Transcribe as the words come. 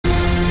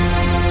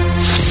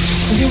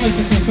your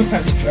latest news for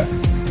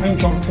Pembrokeshire, I'm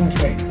Jonathan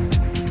Twig.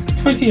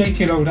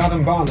 28-year-old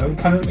Adam Barlow,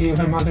 currently of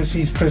Her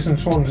Majesty's Prison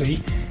Swansea,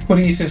 where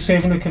he is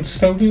serving a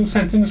custodial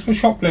sentence for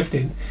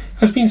shoplifting,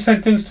 has been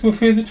sentenced to a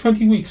further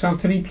 20 weeks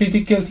after he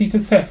pleaded guilty to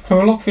theft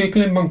from a locked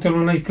vehicle in Moncton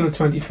on April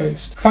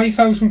 21st.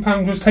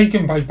 £5,000 was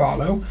taken by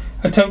Barlow,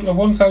 a total of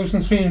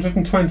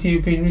 £1,320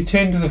 have been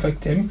returned to the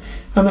victim,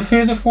 and a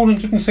further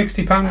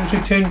 £460 was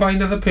returned by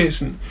another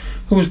person,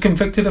 who was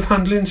convicted of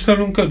handling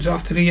stolen goods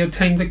after he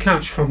obtained the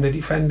cash from the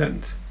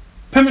defendant.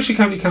 Pembrokeshire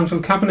County Council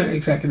Cabinet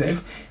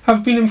Executive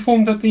have been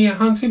informed that the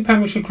enhancing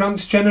Pembrokeshire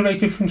grants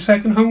generated from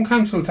second home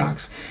council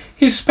tax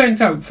is spent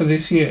out for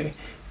this year,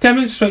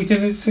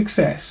 demonstrating its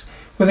success,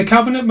 with a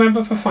Cabinet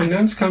Member for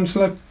Finance,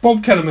 Councillor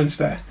Bob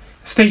Killerminster,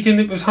 stating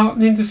it was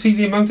heartening to see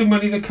the amount of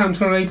money the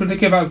council are able to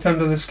give out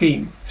under the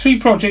scheme. 3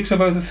 projects of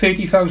over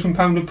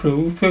 £30,000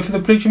 approved were for the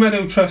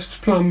Bridgemeadow Trust's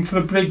plan for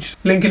a bridge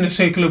linking a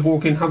circular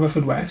walk in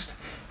Haverfordwest,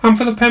 and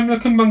for the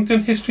Pembroke and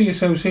Moncton History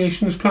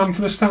Association's plan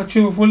for a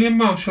statue of William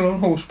Marshall on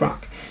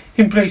horseback,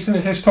 embracing the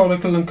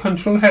historical and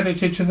cultural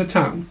heritage of the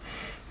town,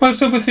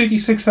 whilst over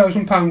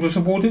 £36,000 was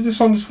awarded to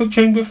Saundersfoot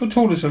Chamber for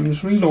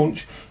Tourism's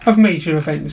relaunch of major events